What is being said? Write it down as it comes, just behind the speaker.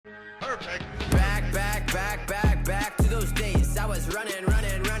Perfect. Back to those days. I was running in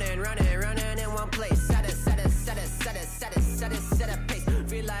one place. Set a pace.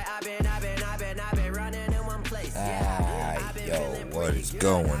 Feel like I've been running in one place. What is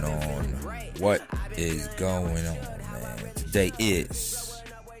going on? What is going on, man? Today is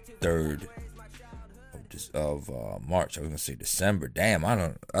 3rd of March. I was gonna say December. Damn,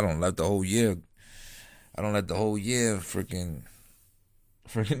 I don't let the whole year. I don't let the whole year freaking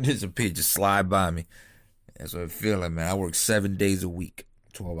disappear, just slide by me. That's what I feel like, man. I work 7 days a week,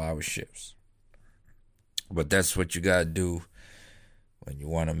 12-hour shifts. But that's what you gotta do when you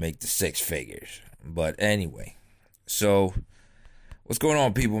want to make the 6 figures. But anyway, so what's going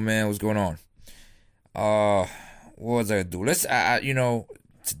on, people, man? What's going on? What was I gonna do?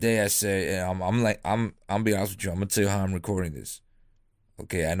 Today I say I'm be honest with you. I'm gonna tell you how I'm recording this.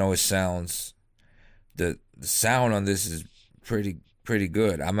 Okay, I know it sounds the sound on this is pretty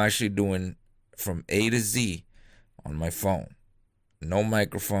good. I'm actually doing from A to Z on my phone. No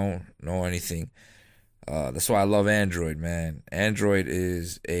microphone, no anything. That's why I love Android, man. Android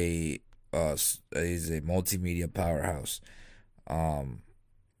is a multimedia powerhouse. I'm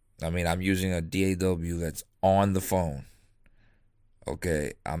using a DAW that's on the phone.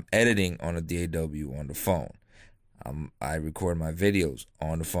 Okay, I'm editing on a DAW on the phone. I record my videos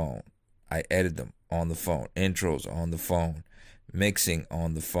on the phone. I edit them on the phone. Intros on the phone. Mixing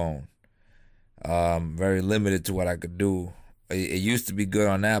on the phone. Very limited to what I could do. It used to be good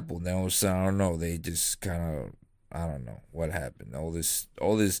on Apple. Now I don't know. They just kind of, I don't know what happened. All this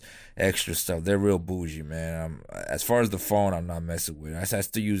extra stuff. They're real bougie, man. As far as the phone, I'm not messing with it. I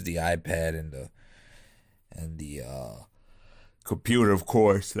still use the iPad and the computer, of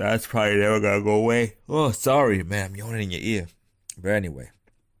course. That's probably never gonna go away. Oh, sorry, man. I'm yawning in your ear. But anyway,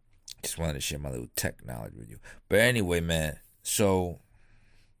 just wanted to share my little tech knowledge with you. But anyway, man. So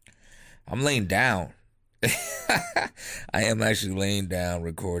I'm laying down. I am actually laying down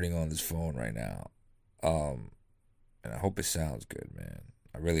recording on this phone right now. And I hope it sounds good, man.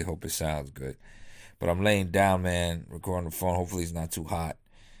 I really hope it sounds good. But I'm laying down, man, recording the phone. Hopefully it's not too hot.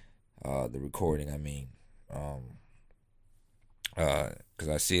 The recording, I mean. Because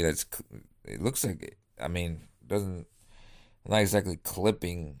I see it looks like, doesn't, not exactly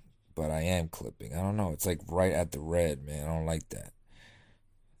clipping, but I am clipping. I don't know. It's like right at the red, man. I don't like that.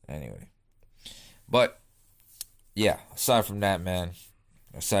 Anyway. But, yeah, aside from that, man,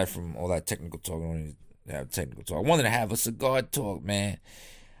 aside from all that technical talk, I don't need to have technical talk. I wanted to have a cigar talk, man.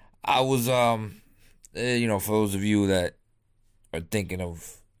 I was, for those of you that are thinking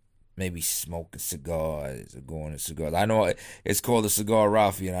of maybe smoking cigars or going to cigars. I know it's called a cigar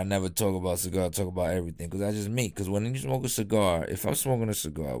Rafi, and I never talk about cigars. I talk about everything because that's just me. Because when you smoke a cigar, if I'm smoking a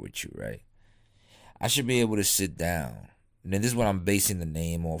cigar with you, right, I should be able to sit down. And this is what I'm basing the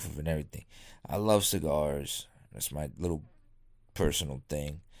name off of and everything. I love cigars. That's my little personal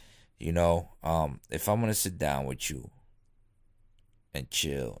thing. If I'm going to sit down with you and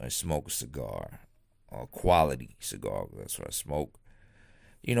chill and smoke a cigar, a quality cigar, that's what I smoke,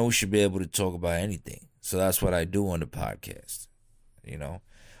 we should be able to talk about anything. So that's what I do on the podcast.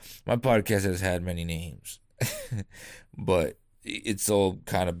 My podcast has had many names, but it's all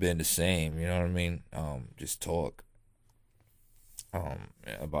kind of been the same. You know what I mean? Just talk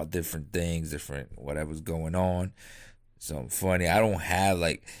about different things, different whatever's going on. Something funny. I don't have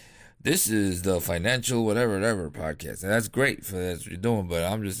this is the financial whatever podcast, and that's great for that's what you're doing. But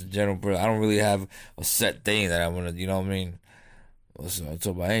I'm just a general person. I don't really have a set thing that I want to. You know what I mean? Listen, I'll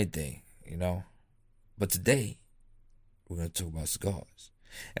talk about anything, But today, we're going to talk about cigars.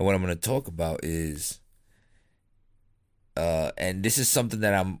 And what I'm going to talk about is, and this is something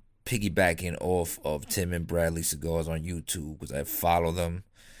that I'm piggybacking off of Tim and Bradley Cigars on YouTube, because I follow them.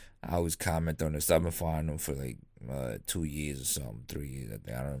 I always comment on this. I've been following them for 2 years or something, 3 years, I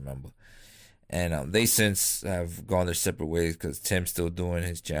think. I don't remember. And they since have gone their separate ways because Tim's still doing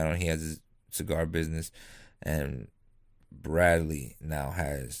his channel. He has his cigar business. And Bradley now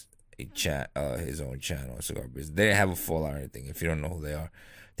has his own channel, Cigar Business. They didn't have a fallout or anything. If you don't know who they are,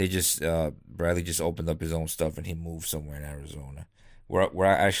 they just Bradley just opened up his own stuff and he moved somewhere in Arizona,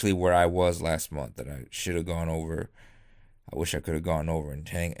 where I was last month. That I should have gone over. I wish I could have gone over and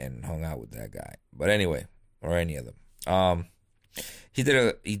hung out with that guy. But anyway, or any of them. He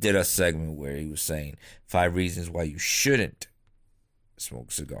did a segment where he was saying 5 reasons why you shouldn't smoke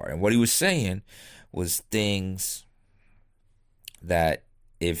a cigar, and what he was saying was things that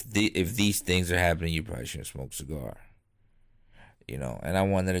if these things are happening, you probably shouldn't smoke a cigar. And I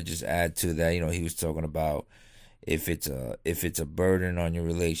wanted to just add to that. He was talking about if it's a burden on your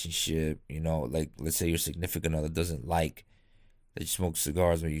relationship. Let's say your significant other doesn't like that you smoke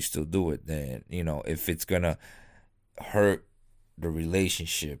cigars when you still do it, then, if it's gonna hurt the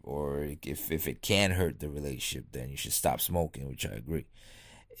relationship, or if it can hurt the relationship, then you should stop smoking, which I agree.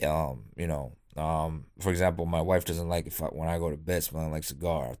 For example, my wife doesn't like when I go to bed smelling like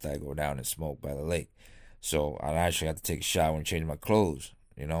cigar after I go down and smoke by the lake. So I actually have to take a shower and change my clothes,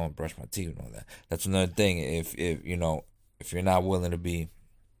 and brush my teeth and all that. That's another thing. If you're not willing to be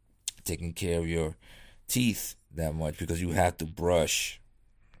taking care of your teeth that much, because you have to brush,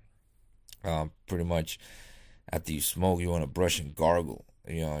 pretty much after you smoke, you want to brush and gargle,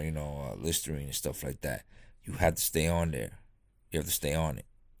 Listerine and stuff like that. You have to stay on there. You have to stay on it,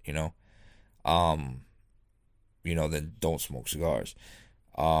 then don't smoke cigars.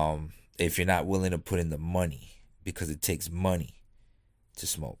 If you're not willing to put in the money, because it takes money to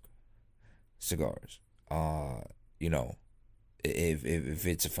smoke cigars, if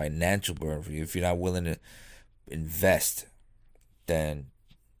it's a financial burden for you, if you're not willing to invest, then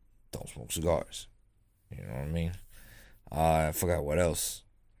don't smoke cigars. You know what I mean? I forgot what else.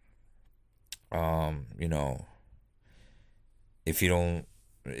 If you don't,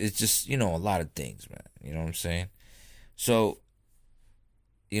 it's just, a lot of things, man. You know what I'm saying? So,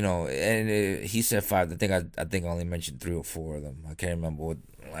 and he said 5. I think I only mentioned 3 or 4 of them. I can't remember what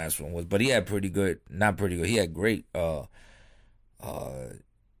the last one was, but he had not pretty good. He had great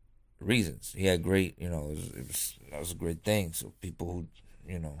reasons. He had great, that was a great thing. So people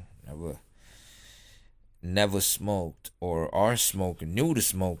who, never smoked or are smoking, new to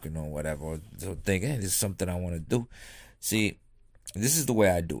smoking or whatever, or think, hey, this is something I want to do. See, this is the way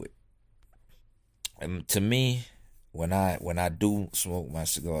I do it. And to me, when I do smoke my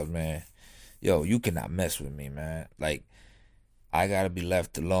cigars, man, you cannot mess with me, man. Like, I gotta be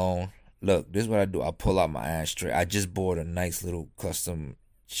left alone. Look, this is what I do. I pull out my ashtray. I just bought a nice little custom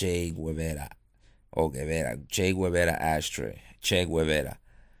Che Guevara ashtray. Che Guevara.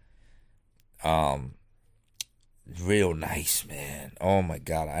 Real nice, man. Oh my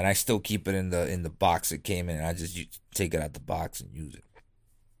god. And I still keep it in the box it came in. I just take it out the box and use it.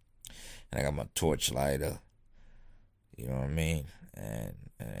 And I got my torch lighter. You know what I mean? And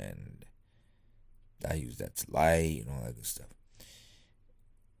I use that to light and all that good stuff.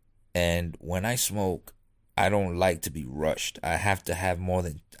 And when I smoke, I don't like to be rushed. I have to have more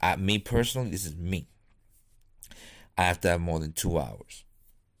than me personally, this is me. I have to have more than 2 hours.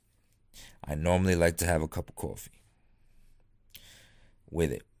 I normally like to have a cup of coffee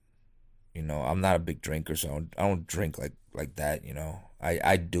with it. I'm not a big drinker, so I don't drink like that.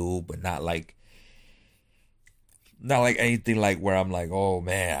 I do, but not like anything like where I'm like, oh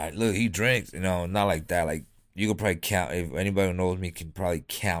man, look, he drinks. Not like that. Like, you could probably count, if anybody who knows me can probably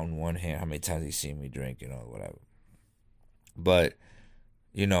count in one hand how many times they see me drink, whatever. But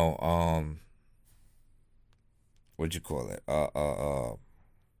what'd you call it?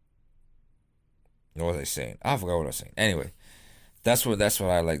 What was I saying? I forgot what I was saying. Anyway, that's what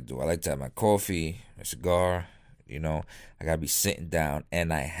I like to do. I like to have my coffee, a cigar. I gotta be sitting down,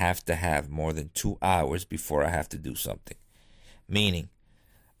 and I have to have more than 2 hours before I have to do something. Meaning,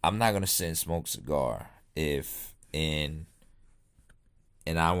 I'm not gonna sit and smoke a cigar if in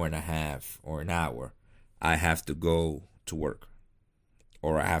an hour and a half or an hour I have to go to work,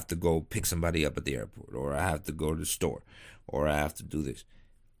 or I have to go pick somebody up at the airport, or I have to go to the store, or I have to do this.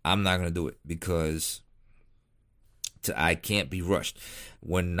 I'm not going to do it because I can't be rushed.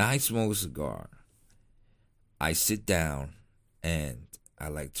 When I smoke a cigar, I sit down and I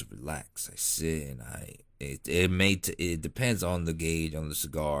like to relax. I sit and it depends on the gauge on the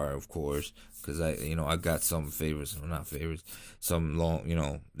cigar, of course, because I got some favorites, well, not favorites, some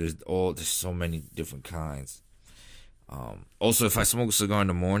long, there's so many different kinds. Also, if I smoke a cigar in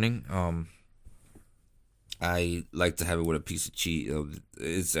the morning, I like to have it with a piece of cheese.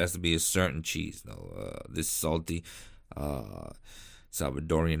 It has to be a certain cheese. This salty,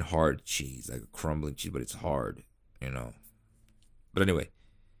 Salvadorian hard cheese, like a crumbling cheese, but it's hard, But anyway,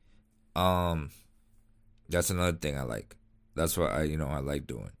 that's another thing I like. That's what I like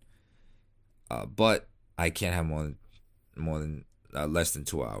doing. But I can't have more than less than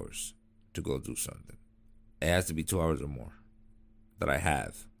 2 hours to go do something. It has to be 2 hours or more that I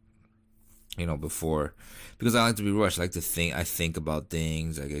have. Before, because I like to be rushed. I like to think. I think about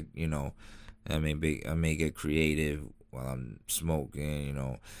things. I get, I may get creative while I'm smoking,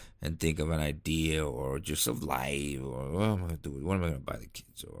 and think of an idea or just of life, or what am I gonna do? What am I gonna buy the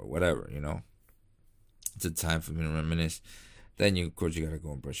kids or whatever, It's a time for me to reminisce. Then of course, you gotta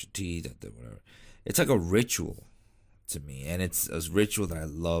go and brush your teeth, whatever. It's like a ritual to me, and it's a ritual that I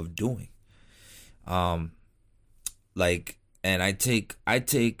love doing. And I take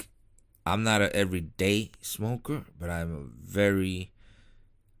I'm not an everyday smoker, but I'm a very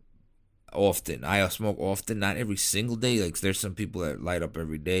often. I smoke often, not every single day. Like there's some people that light up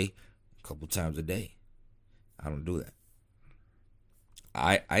every day, a couple times a day. I don't do that.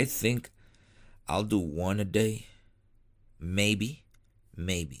 I think I'll do one a day, maybe.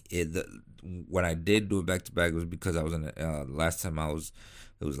 When I did do it back to back, it was because I was in last time I was.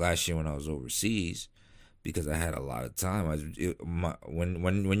 It was last year when I was overseas, because I had a lot of time.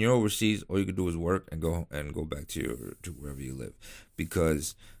 When you're overseas, all you can do is work and go back to wherever you live,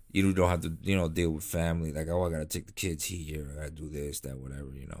 because you don't have to deal with family. Like, oh, I gotta take the kids here, I gotta do this, that,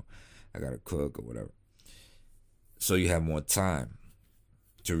 whatever. I gotta cook or whatever. So you have more time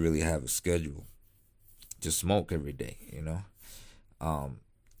to really have a schedule to smoke every day.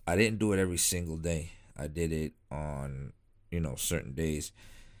 I didn't do it every single day. I did it on certain days.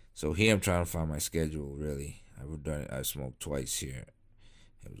 So here I'm trying to find my schedule. Really, I smoked twice here.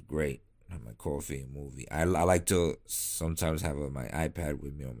 It was great. I had my coffee and movie. I like to sometimes have my iPad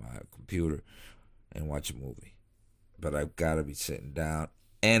with me on my computer and watch a movie, but I've got to be sitting down.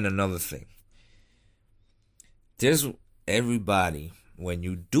 And another thing, there's everybody, when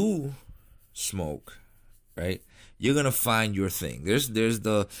you do smoke, right? You're gonna find your thing. There's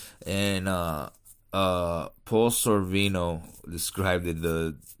the and Paul Sorvino described it,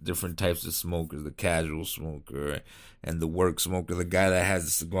 the different types of smokers: the casual smoker and the work smoker, the guy that has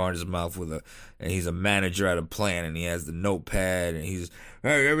a cigar in his mouth and he's a manager at a plant and he has the notepad and he's,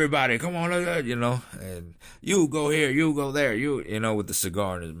 hey, everybody, come on, and you go here, you go there, with the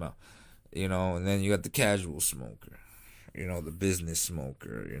cigar in his mouth, and then you got the casual smoker, the business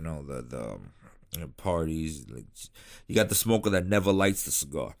smoker, the parties. Like, you got the smoker that never lights the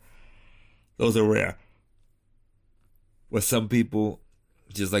cigar. Those are rare. But some people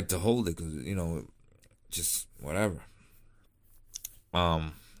just like to hold it because, just whatever.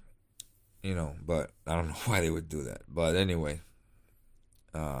 But I don't know why they would do that. But anyway,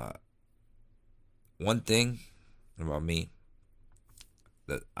 one thing about me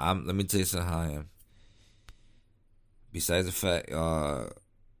that let me tell you something how I am. Besides the fact,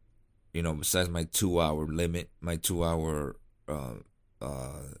 besides my 2-hour limit, my 2-hour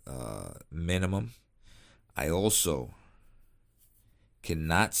minimum, I also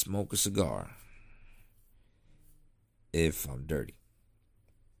cannot smoke a cigar if I'm dirty.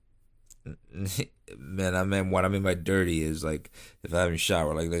 Man, what I mean by dirty is, like, if I haven't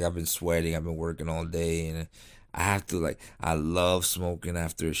showered, like I've been sweating, I've been working all day, and I have to, I love smoking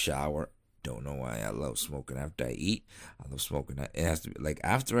after a shower. Don't know why. I love smoking after I eat. I love smoking. It has to be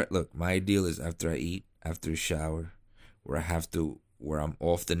after my ideal is after I eat, after a shower, where I'm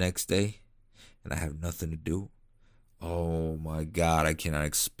off the next day and I have nothing to do. Oh my God, I cannot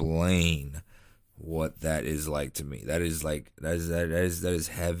explain what that is like to me. That is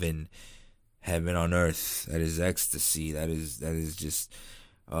heaven on earth. That is ecstasy. That is just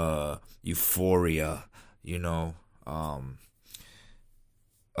euphoria,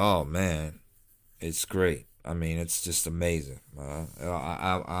 Oh man, it's great. I mean, it's just amazing.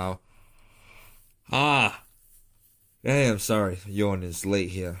 Hey, I'm sorry, yawning. It's late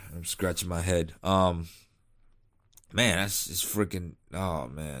here. I'm scratching my head. Man, that's just freaking. Oh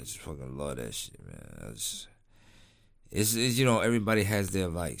man, I just fucking love that shit, man. It's everybody has their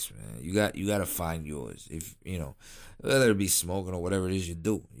vice, man. You got to find yours. If whether it be smoking or whatever it is you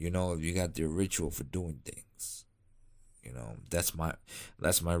do, if you got your ritual for doing things. That's my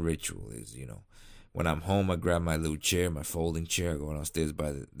ritual is, when I'm home, I grab my little chair, my folding chair, I go downstairs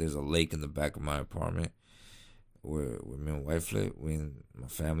there's a lake in the back of my apartment where me and wife live, my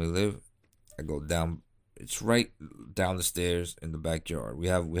family live. I go down, it's right down the stairs in the backyard.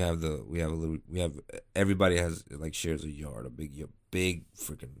 Everybody has, shares a yard, a big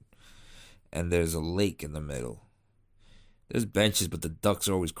freaking, and there's a lake in the middle. There's benches, but the ducks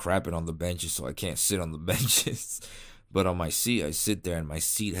are always crapping on the benches, so I can't sit on the benches. But on my seat, I sit there, and my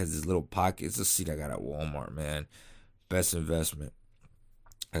seat has this little pocket. It's a seat I got at Walmart, man. Best investment.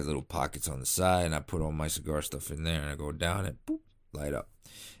 Has little pockets on the side, and I put all my cigar stuff in there, and I go down and boop, light up.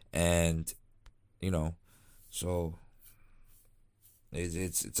 And, so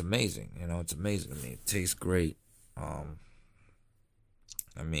it's amazing. It's amazing. I mean, it tastes great.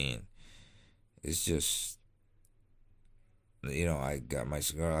 It's just, I got my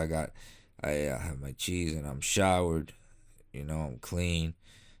cigar. I have my cheese, and I'm showered. I'm clean.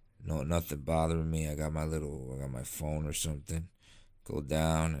 Nothing bothering me. I got my phone or something. Go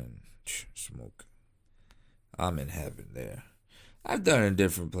down and smoke. I'm in heaven there. I've done it in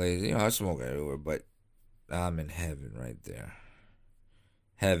different places. I smoke everywhere, but I'm in heaven right there.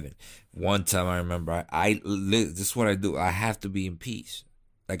 Heaven. One time I remember, this is what I do. I have to be in peace.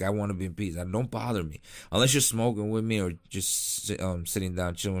 Like, I want to be in peace. Don't bother me unless you're smoking with me or just sitting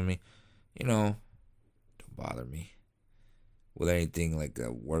down chilling with me. Don't bother me with anything like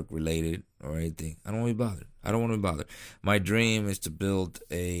work related or anything. I don't want to be bothered. I don't want to be bothered. My dream is to build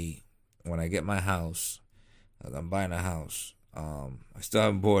when I get my house. I'm buying a house. I still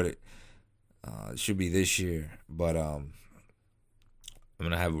haven't bought it. It should be this year, but I'm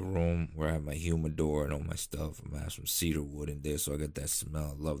gonna have a room where I have my humidor and all my stuff. I'm gonna have some cedar wood in there, so I get that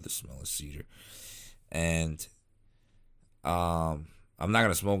smell. I love the smell of cedar. And I'm not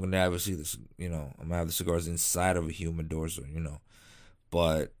gonna smoke in there. Obviously, I'm gonna have the cigars inside of a humidor, so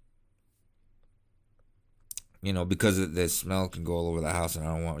but because the smell can go all over the house, and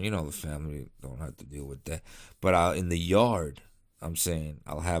I don't want the family don't have to deal with that. But in the yard, I'm saying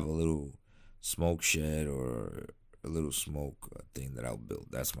I'll have a little smoke shed or a little smoke thing that I'll build.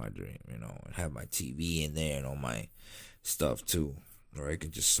 That's my dream, and have my TV in there and all my stuff too, or I can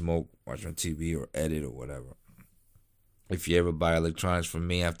just smoke, watch my TV, or edit or whatever. If you ever buy electronics from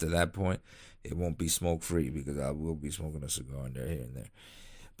me after that point, it won't be smoke free because I will be smoking a cigar in there here and there.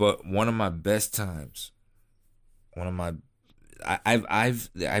 But one of my best times, I've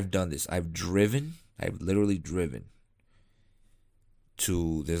done this. I've literally driven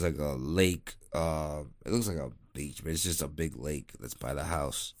to, there's like a lake. It looks like a beach, but it's just a big lake that's by the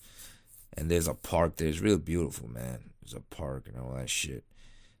house. And there's a park there. It's really beautiful, man. There's a park and all that shit.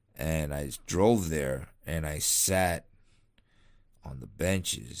 And I drove there and I sat on the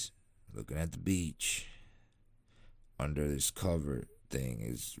benches looking at the beach under this cover thing.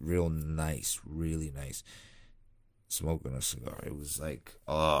 It's real nice, really nice. Smoking a cigar. It was like,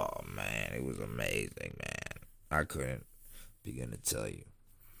 oh man, it was amazing, man. I couldn't begin to tell you.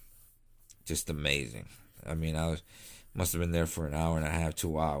 Just amazing. I mean, must have been there for an hour and a half,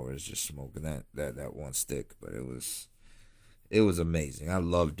 2 hours, just smoking that one stick. But it was amazing. I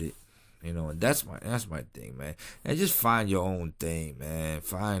loved it, and that's my thing, man. And just find your own thing, man.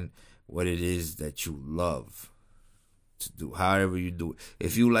 Find what it is that you love to do, however you do it.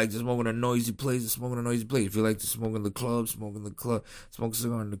 If you like to smoke in a noisy place, smoke in a noisy place. If you like to smoke in the club, smoke in the club. Smoke a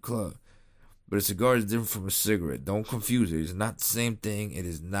cigar in the club. But a cigar is different from a cigarette. Don't confuse it. It's not the same thing. It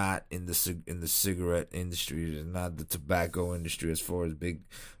is not in the cigarette industry. It is not the tobacco industry as far as big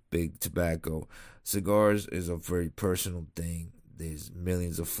tobacco. Cigars is a very personal thing. There's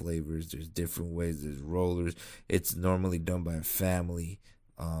millions of flavors. There's different ways. There's rollers. It's normally done by a family.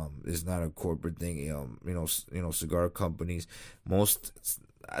 It's not a corporate thing. Cigar companies.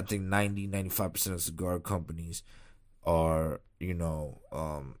 I think 90-95% of cigar companies are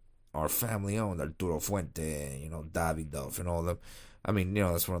are family owned. Arturo Fuente, Davidoff and all of them. I mean,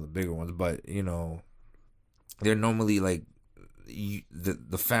 that's one of the bigger ones, but they're normally like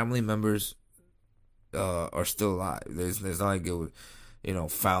the family members are still alive. There's not like it was,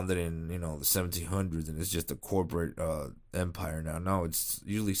 founded in the 1700s and it's just a corporate empire now. No, it's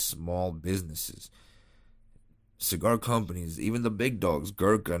usually small businesses, cigar companies, even the big dogs,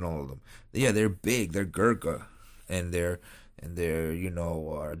 Gurkha and all of them. Yeah, they're big. They're Gurkha, and they're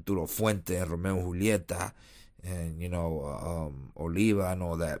Arturo Fuente and Romeo Julieta and Oliva and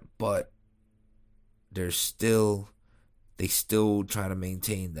all that, but they still try to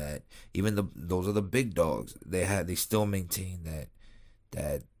maintain that. Even those are the big dogs. They still maintain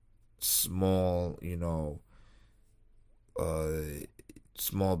that small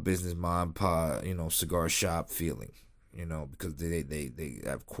small business mom and pop cigar shop feeling, because they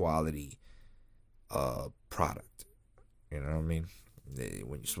have quality product. You know what I mean?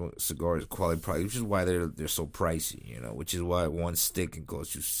 When you smoke cigars, quality product, which is why they're so pricey. Which is why one stick can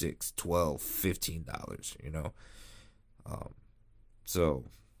cost you $6, $12, $15. So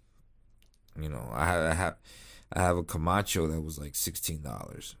I have a Camacho that was like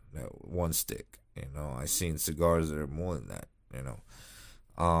 $16. That one stick. I seen cigars that are more than that.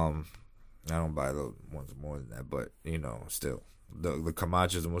 I don't buy those ones more than that, but still, the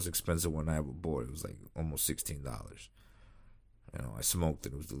Camacho is the most expensive one I ever bought. It was like almost $16. I smoked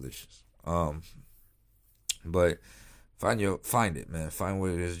it. It was delicious. But find it, man. Find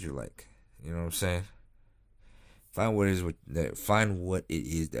what it is you like. You know what I'm saying? Find what it is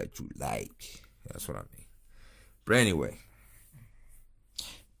that you like. That's what I mean. But anyway,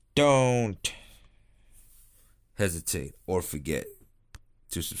 don't hesitate or forget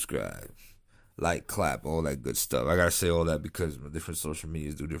to subscribe, like, clap, all that good stuff. I gotta say all that because different social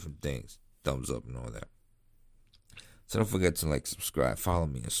medias do different things. Thumbs up and all that. So don't forget to subscribe, follow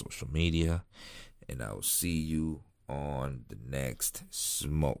me on social media, and I will see you on the next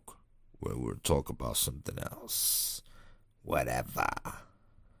smoke where we'll talk about something else. Whatever.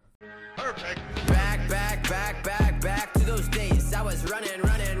 Back to those days. I was running in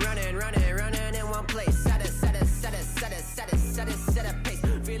one place. Set a pace.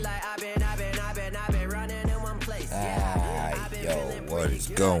 Feel like I've been running in one place. What is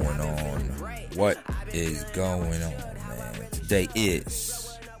going on? What is going on, man? Today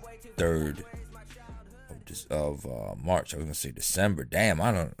is 3rd of March. I was gonna say December. Damn,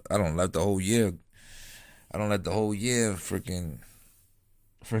 I don't let the whole year. I don't let the whole year freaking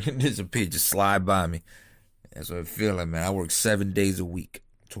disappear, just slide by me. That's what I feel like, man. I work 7 days a week,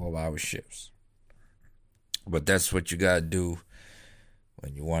 12-hour shifts. But that's what you gotta do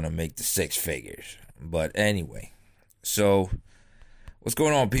when you want to make the 6 figures. But anyway, so what's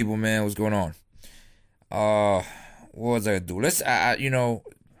going on, people, man? What's going on? What was I gonna do?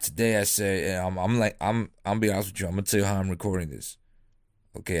 Today I said, I'm be honest with you. I'm gonna tell you how I'm recording this.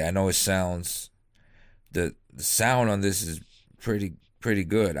 Okay, I know it sounds, the sound on this is pretty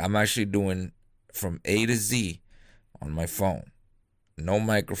good. I'm actually doing from A to Z on my phone. No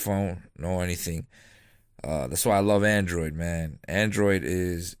microphone, no anything. That's why I love Android, man. Android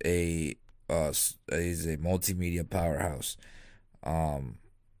is a multimedia powerhouse. I'm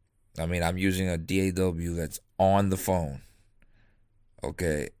using a DAW that's on the phone.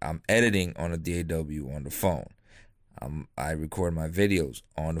 Okay, I'm editing on a DAW on the phone. I record my videos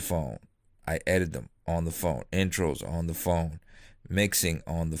on the phone. I edit them on the phone. Intros on the phone. Mixing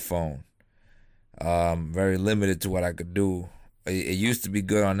on the phone. Very limited to what I could do. It used to be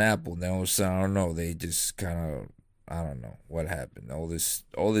good on Apple. Now I don't know. They just kind of, I don't know what happened. All this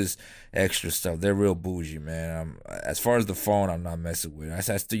extra stuff. They're real bougie, man. As far as the phone, I'm not messing with it.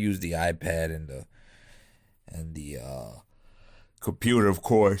 I still use the iPad and the computer, of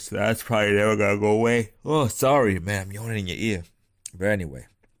course. That's probably never gonna go away. Oh, sorry, man. I'm yawning in your ear. But anyway,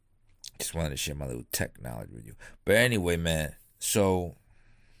 just wanted to share my little tech knowledge with you. But anyway, man. So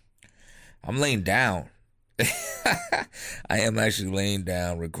I'm laying down. I am actually laying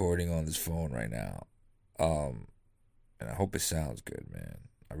down recording on this phone right now. And I hope it sounds good, man.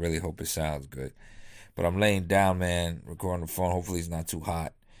 I really hope it sounds good. But I'm laying down, man, recording the phone. Hopefully it's not too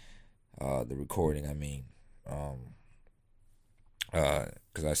hot. The recording, I mean.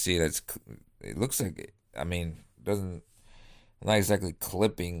 Because I see it looks like, doesn't, not exactly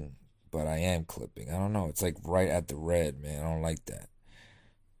clipping, but I am clipping. I don't know. It's like right at the red, man. I don't like that.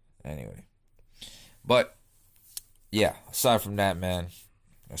 Anyway. But, yeah, aside from that, man,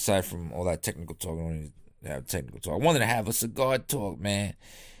 aside from all that technical talk, I don't need to have technical talk. I wanted to have a cigar talk, man.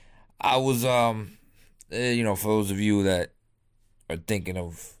 I was, for those of you that are thinking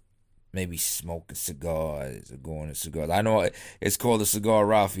of maybe smoking cigars or going to cigars. I know it's called a cigar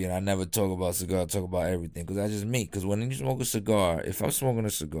Rafi, and I never talk about cigars. I talk about everything because that's just me. Because when you smoke a cigar, if I'm smoking a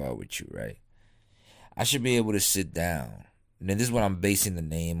cigar with you, right, I should be able to sit down. And then this is what I'm basing the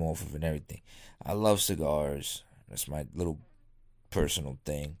name off of and everything. I love cigars. That's my little personal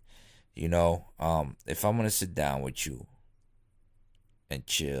thing. If I'm going to sit down with you and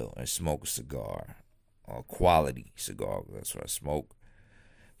chill and smoke a cigar, a quality cigar, that's what I smoke,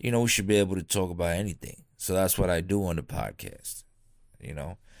 we should be able to talk about anything. So that's what I do on the podcast.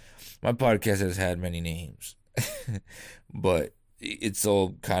 My podcast has had many names, but it's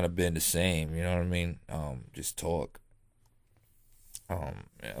all kind of been the same. You know what I mean? Just talk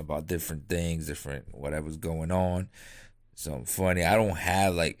about different things, different whatever's going on. Something funny. I don't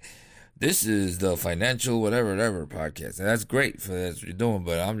have this is the financial whatever podcast, and that's great for that's what you're doing.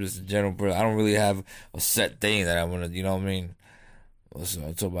 But I'm just a general person. I don't really have a set thing that I want to. You know what I mean? Listen,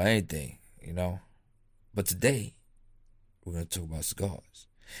 I'll talk about anything, But today, we're going to talk about cigars.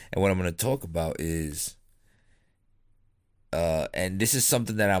 And what I'm going to talk about is, and this is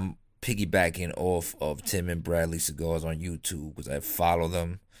something that I'm piggybacking off of Tim and Bradley Cigars on YouTube, because I follow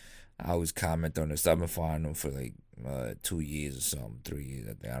them. I always comment on this. I've been following them for 2 years or something, 3 years,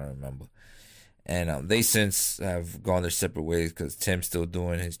 I think. I don't remember. And they since have gone their separate ways because Tim's still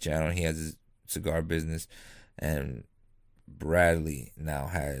doing his channel. He has his cigar business. And Bradley now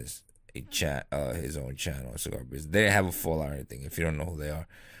has his own channel, cigar business. They didn't have a fallout or anything. If you don't know who they are,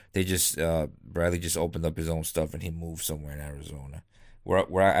 they just Bradley just opened up his own stuff and he moved somewhere in Arizona,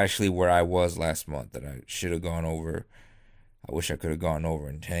 where I was last month. That I should have gone over. I wish I could have gone over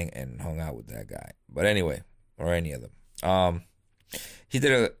and hung out with that guy. But anyway, or any of them. He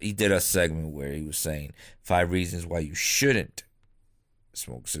did a segment where he was saying 5 reasons why you shouldn't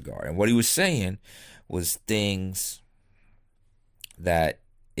smoke a cigar, and what he was saying was things that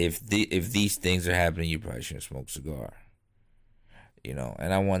if these things are happening, you probably shouldn't smoke a cigar.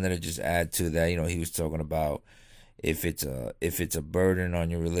 And I wanted to just add to that. He was talking about if it's a burden on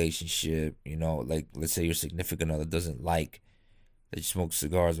your relationship. Let's say your significant other doesn't like that you smoke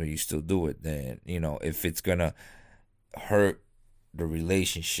cigars when you still do it, then, if it's gonna hurt the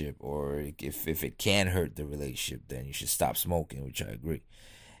relationship, or if it can hurt the relationship, then you should stop smoking, which I agree.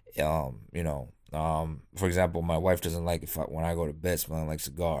 For example, my wife doesn't like when I go to bed smelling like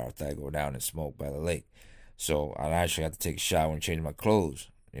cigar after I go down and smoke by the lake. So I actually have to take a shower and change my clothes,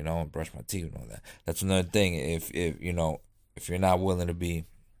 and brush my teeth and all that. That's another thing. If you're not willing to be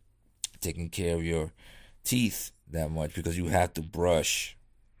taking care of your teeth that much, because you have to brush,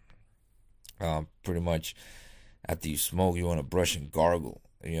 pretty much after you smoke, you want to brush and gargle,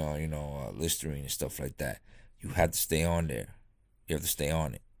 Listerine and stuff like that. You have to stay on there. You have to stay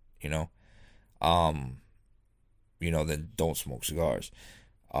on it, then don't smoke cigars.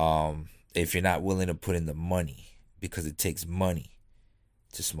 If you're not willing to put in the money, because it takes money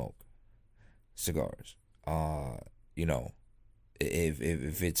to smoke cigars,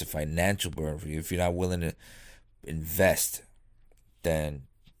 if it's a financial burden for you, if you're not willing to invest, then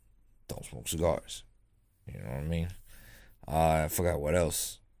don't smoke cigars. You know what I mean? I forgot what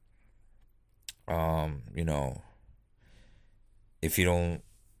else. If you don't,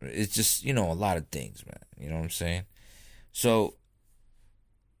 it's just, a lot of things, man. You know what I'm saying? So,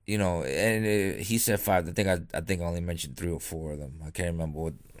 and he said 5. I think I only mentioned 3 or 4 of them. I can't remember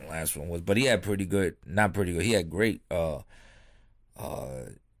what the last one was, but he had not pretty good. He had great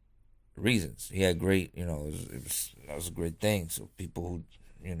reasons. He had great, that was a great thing. So people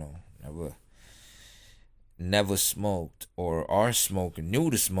who, never smoked or are smoking, new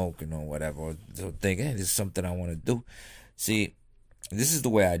to smoking or whatever, or think, hey, this is something I want to do. See, this is the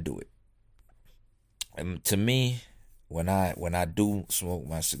way I do it. And to me, when I do smoke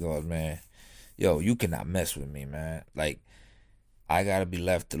my cigars, man, you cannot mess with me, man. Like, I gotta be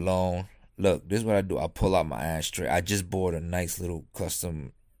left alone. Look, this is what I do. I pull out my ashtray. I just bought a nice little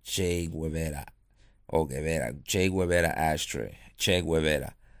custom Che Guevara ashtray. Che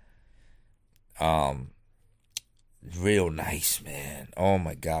Guevara. Real nice, man. Oh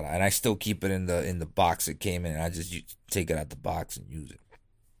my god. And I still keep it in the box it came in. I just take it out the box and use it.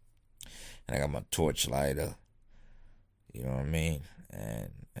 And I got my torch lighter. You know what I mean?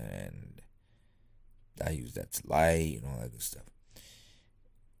 And I use that to light and all that good stuff.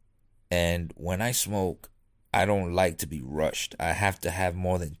 And when I smoke, I don't like to be rushed. I have to have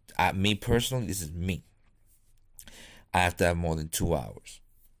more than me personally, this is me. I have to have more than 2 hours.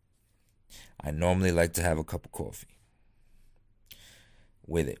 I normally like to have a cup of coffee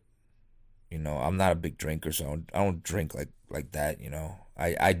with it. I'm not a big drinker, so I don't drink like that.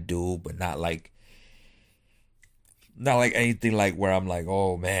 I do, but not like anything like where I'm like,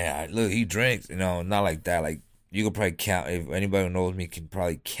 oh man, look, he drinks. Not like that. Like, you could probably count, if anybody who knows me can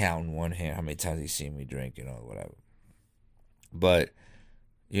probably count in one hand how many times they see me drink, whatever. But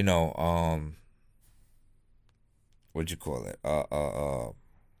what'd you call it? What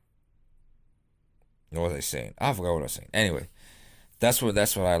was I saying? I forgot what I was saying. Anyway, that's what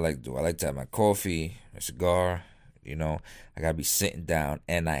I like to do. I like to have my coffee, a cigar. I gotta be sitting down,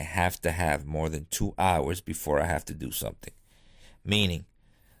 and I have to have more than 2 hours before I have to do something. Meaning,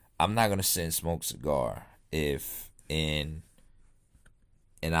 I'm not gonna sit and smoke a cigar if in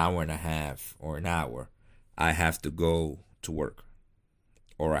an hour and a half or an hour I have to go to work,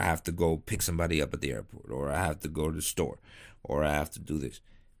 or I have to go pick somebody up at the airport, or I have to go to the store, or I have to do this.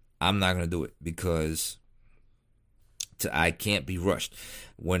 I'm not going to do it because I can't be rushed.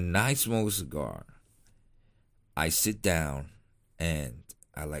 When I smoke a cigar, I sit down and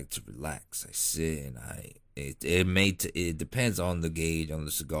I like to relax. I sit and it depends on the gauge on the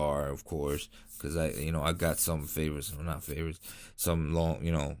cigar, of course, because I got some favorites, some not favorites, some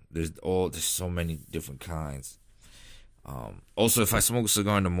long, there's so many different kinds. Also, if I smoke a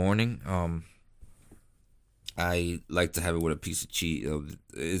cigar in the morning, I like to have it with a piece of cheese.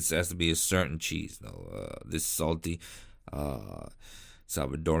 It has to be a certain cheese, though. This salty,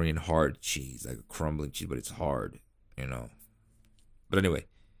 Salvadorian hard cheese, like a crumbling cheese, but it's hard, But anyway,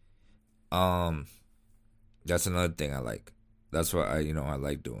 that's another thing I like. That's what I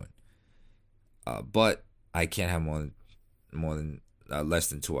like doing. But I can't have more than less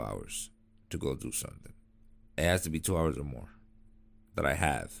than 2 hours to go do something. It has to be 2 hours or more that I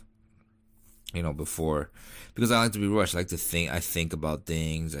have. Before, because I like to be rushed. I like to think. I think about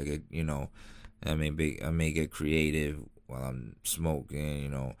things. I get, I may get creative while I'm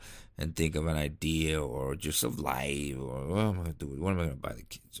smoking, and think of an idea or just of life, or what am I gonna do? What am I gonna buy the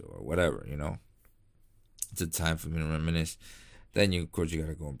kids, or whatever, It's a time for me to reminisce. Then of course, you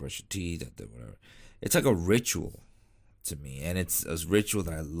gotta go and brush your teeth, whatever. It's like a ritual to me, and it's a ritual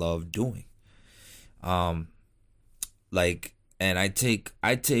that I love doing. And I take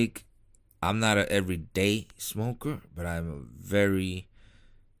I'm not an everyday smoker, but I'm a very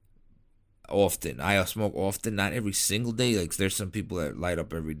often. I smoke often, not every single day. Like there's some people that light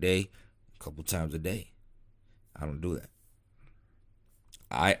up every day, a couple times a day. I don't do that.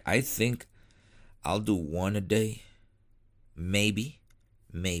 I think I'll do one a day, maybe.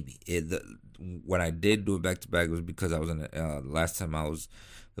 When I did do it back to back, it was because I was in last time I was.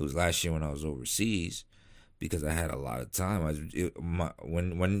 It was last year when I was overseas, because I had a lot of time.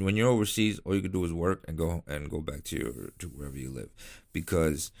 When you're overseas, all you can do is work and go back to wherever you live,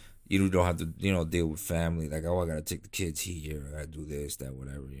 because you don't have to deal with family. Like, oh, I gotta take the kids here, I gotta do this, that,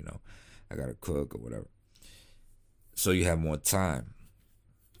 whatever. I gotta cook or whatever. So you have more time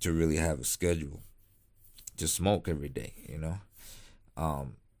to really have a schedule to smoke every day.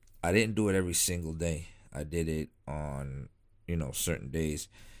 I didn't do it every single day. I did it on certain days.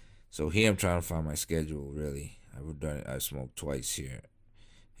 So here I'm trying to find my schedule. Really, I've done it. I smoked twice here.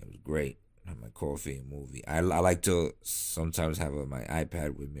 It was great. I had my coffee and movie. I like to sometimes have my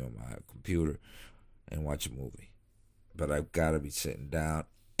iPad with me on my computer and watch a movie, but I've got to be sitting down.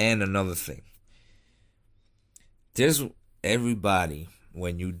 And another thing, there's everybody,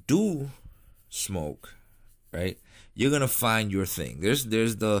 when you do smoke, right? You're gonna find your thing. There's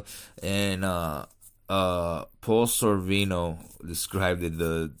the and Paul Sorvino described it,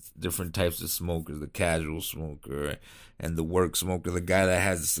 the different types of smokers: the casual smoker and the work smoker, the guy that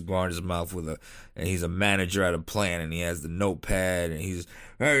has a cigar in his mouth and he's a manager at a plant and he has the notepad and he's,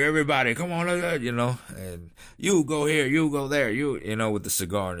 hey, everybody, come on, and you go here, you go there, with the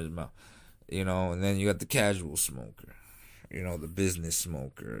cigar in his mouth, and then you got the casual smoker, the business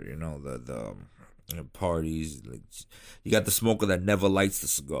smoker, the parties, like, you got the smoker that never lights the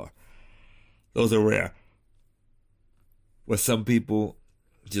cigar. Those are rare. But some people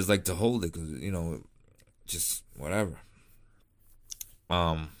just like to hold it because, just whatever.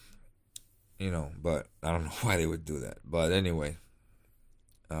 But I don't know why they would do that. But anyway,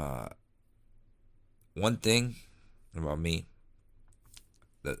 one thing about me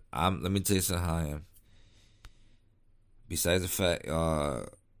that let me tell you something how I am. Besides the fact,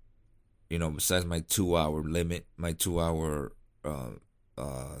 besides my 2-hour limit, my 2-hour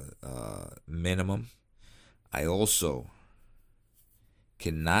minimum, I also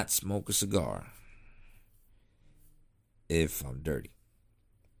cannot smoke a cigar if I'm dirty.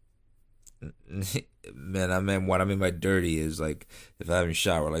 Man, what I mean by dirty is, like, if I haven't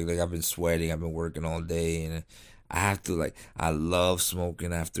showered, like I've been sweating, I've been working all day, and I have to, I love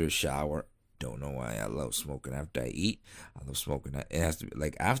smoking after a shower. Don't know why. I love smoking after I eat. I love smoking. It has to be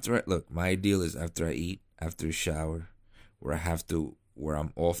look, my ideal is after I eat, after a shower, where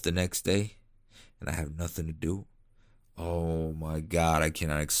I'm off the next day and I have nothing to do. Oh my God, I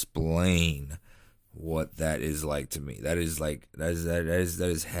cannot explain what that is like to me. That is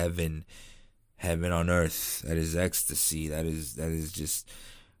heaven on earth. That is ecstasy. That is just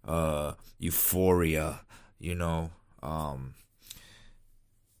euphoria,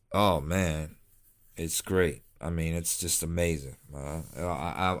 oh man, it's great. I mean, it's just amazing.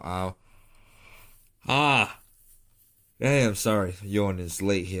 Hey, I'm sorry, yawning. It's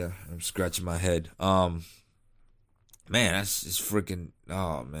late here. I'm scratching my head. Man, that's just freaking.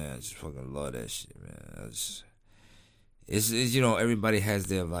 Oh man, I just fucking love that shit, man. It's everybody has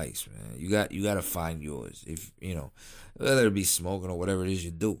their vice, man. You got to find yours. If whether it be smoking or whatever it is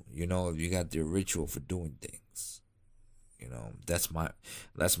you do, if you got your ritual for doing things, that's my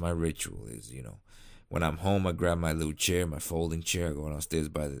ritual. Is when I'm home, I grab my little chair, my folding chair. I go downstairs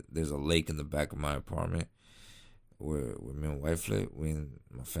there's a lake in the back of my apartment where me and my wife live, we and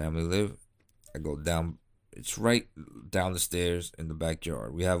my family live. I go down. It's right down the stairs in the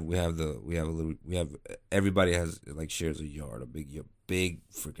backyard. Everybody has, like, shares a yard, a big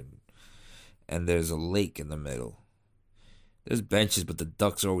freaking, and there's a lake in the middle. There's benches, but the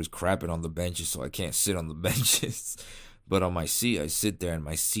ducks are always crapping on the benches, so I can't sit on the benches. But on my seat, I sit there, and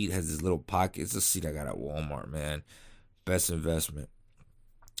my seat has this little pocket. It's a seat I got at Walmart, man. Best investment.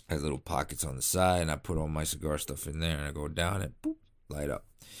 Has little pockets on the side, and I put all my cigar stuff in there, and I go down and boop, light up.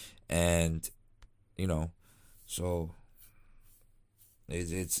 And so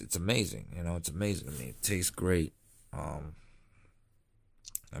it's amazing. It's amazing to me. It tastes great. I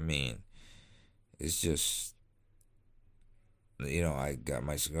mean, it's just, I got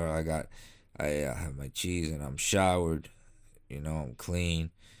my cigar. I have my cheese, and I'm showered. I'm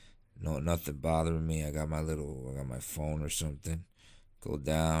clean. No, nothing bothering me. I got my phone or something. Go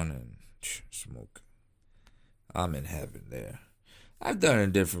down and smoke. I'm in heaven there. I've done it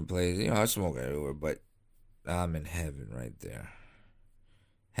in different places. I smoke everywhere, but I'm in heaven right there.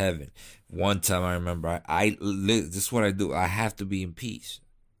 Heaven. One time I remember, this is what I do. I have to be in peace.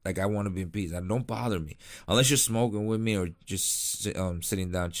 Like, I want to be in peace. Don't bother me unless you're smoking with me or just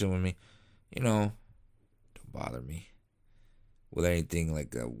sitting down chilling with me. You know, don't bother me with anything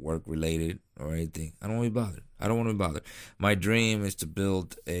like work related or anything. I don't want to be bothered. I don't want to be bothered. My dream is to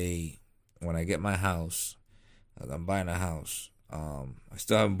build when I get my house, I'm buying a house. I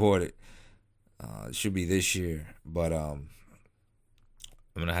still haven't bought it. It should be this year, but I'm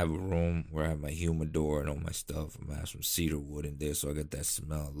gonna have a room where I have my humidor and all my stuff. I'm gonna have some cedar wood in there, so I get that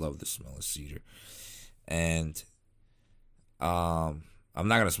smell. I love the smell of cedar. And I'm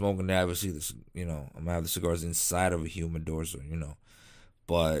not gonna smoke in there. Obviously, I'm gonna have the cigars inside of a humidor, so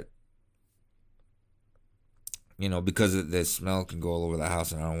but because the smell can go all over the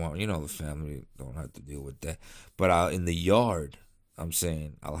house, and I don't want the family don't have to deal with that. But in the yard, I'm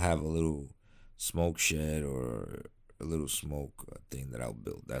saying I'll have a little smoke shed or a little smoke thing that I'll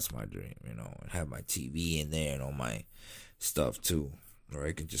build. That's my dream, and have my TV in there and all my stuff too, or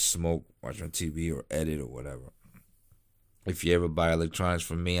I can just smoke, watch on TV, or edit or whatever. If you ever buy electronics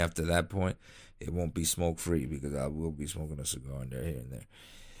from me after that point, it won't be smoke free because I will be smoking a cigar in there here and there.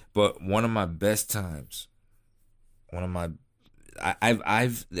 But one of my best times, I've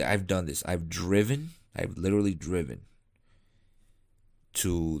done this. I've literally driven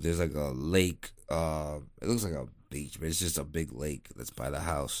to, there's like a lake. It looks like a beach, but it's just a big lake that's by the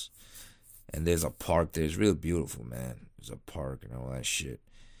house. And there's a park there. It's really beautiful, man. There's a park and all that shit.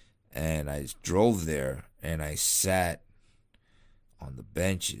 And I drove there and I sat on the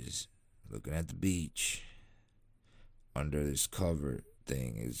benches looking at the beach under this cover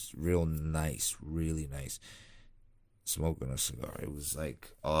thing. It's real nice, really nice. Smoking a cigar. It was like,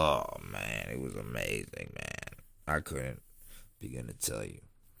 oh man, it was amazing, man. I couldn't begin to tell you.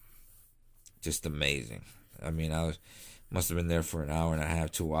 Just amazing. I mean, must have been there for an hour and a half,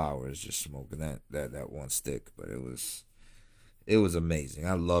 2 hours, just smoking that one stick. But it was amazing.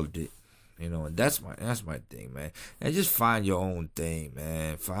 I loved it. And that's my thing, man. And just find your own thing,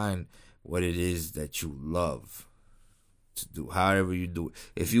 man. Find what it is that you love to do, however you do it.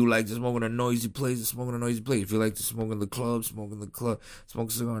 If you like to smoke in a noisy place, smoke in a noisy place. If you like to smoke in the club, smoke in the club. Smoke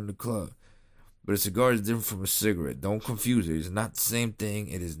a cigar in the club. But a cigar is different from a cigarette. Don't confuse it. It's not the same thing.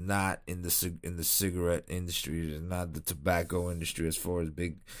 It is not in the cigarette industry. It is not the tobacco industry as far as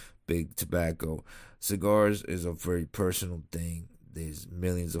big tobacco. Cigars is a very personal thing. There's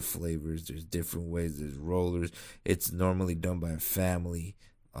millions of flavors. There's different ways. There's rollers. It's normally done by a family.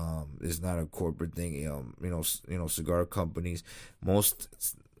 It's not a corporate thing. Cigar companies.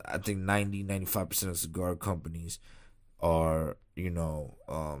 I think 95% of cigar companies are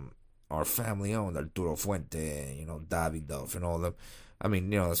family owned. Arturo Fuente, Davidoff, and all them. I mean,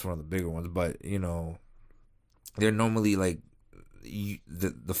 that's one of the bigger ones. But they're normally like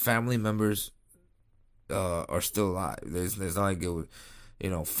the family members are still alive. There's not like it was,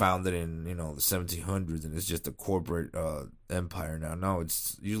 founded in the 1700s and it's just a corporate empire now. No,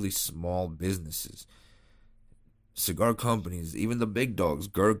 it's usually small businesses, cigar companies, even the big dogs,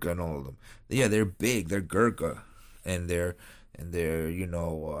 Gurkha and all of them. Yeah, they're big. They're Gurkha, and they're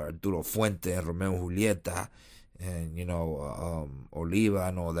Arturo Fuente and Romeo Julieta and Oliva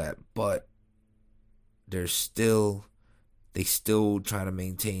and all that. But they still try to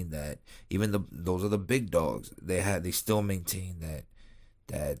maintain that. Even those are the big dogs. They still maintain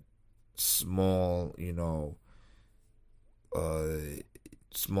that small,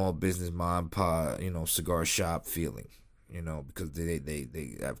 small business mom and pop, cigar shop feeling, because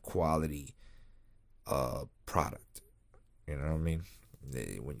they have quality product. You know what I mean?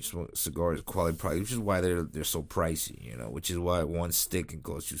 When you smoke cigars, quality product, which is why they're so pricey, which is why one stick can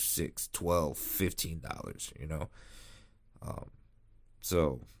cost you $6, $12, $15,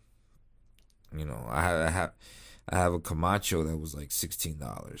 so, I have a Camacho that was like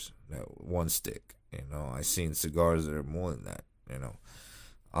 $16, that one stick. I seen cigars that are more than that.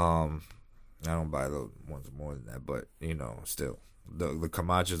 I don't buy those ones more than that, but still, the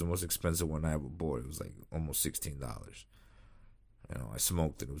Camacho is the most expensive one I ever bought. It was like almost $16. I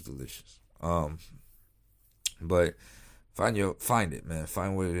smoked it. It was delicious. But find it, man.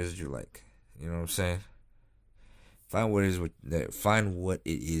 Find what it is you like. You know what I'm saying? Find what it is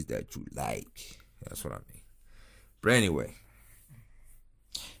that you like. That's what I mean. But anyway,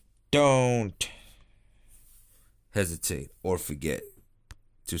 don't hesitate or forget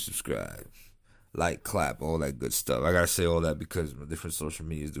to subscribe, like, clap, all that good stuff. I gotta say all that because different social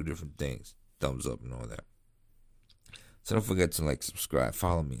medias do different things. Thumbs up and all that. So don't forget to subscribe,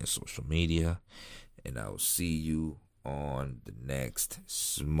 follow me on social media, and I will see you on the next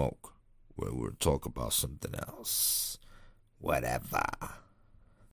smoke, where we'll talk about something else. Whatever.